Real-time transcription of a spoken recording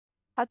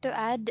How to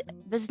add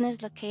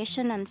business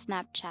location on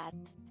Snapchat.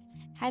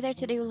 Hi there,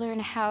 today we'll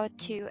learn how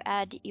to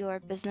add your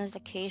business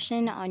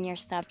location on your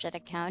Snapchat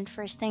account.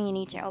 First thing, you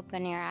need to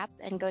open your app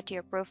and go to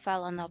your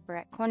profile on the upper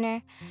right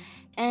corner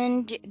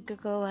and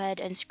go ahead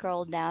and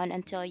scroll down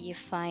until you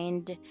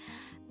find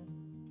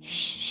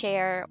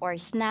share or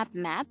snap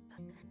map.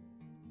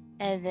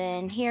 And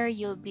then here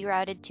you'll be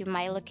routed to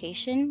my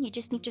location. You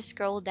just need to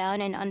scroll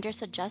down and under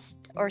suggest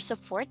or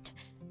support,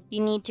 you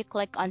need to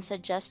click on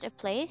suggest a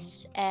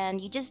place, and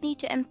you just need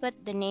to input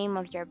the name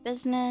of your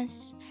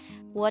business,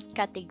 what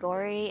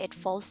category it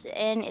falls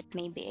in. It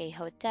may be a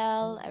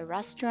hotel, a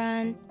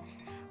restaurant,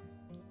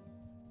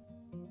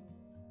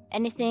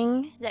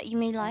 anything that you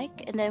may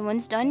like. And then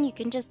once done, you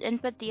can just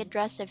input the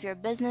address of your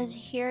business.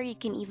 Here you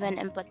can even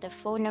input the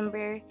phone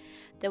number,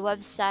 the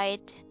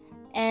website,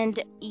 and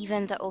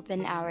even the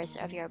open hours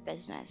of your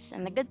business.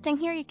 And the good thing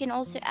here, you can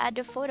also add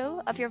a photo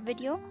of your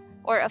video,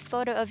 or a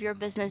photo of your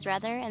business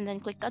rather, and then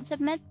click on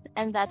submit,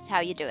 and that's how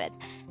you do it.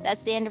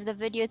 That's the end of the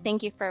video.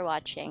 Thank you for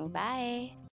watching. Bye.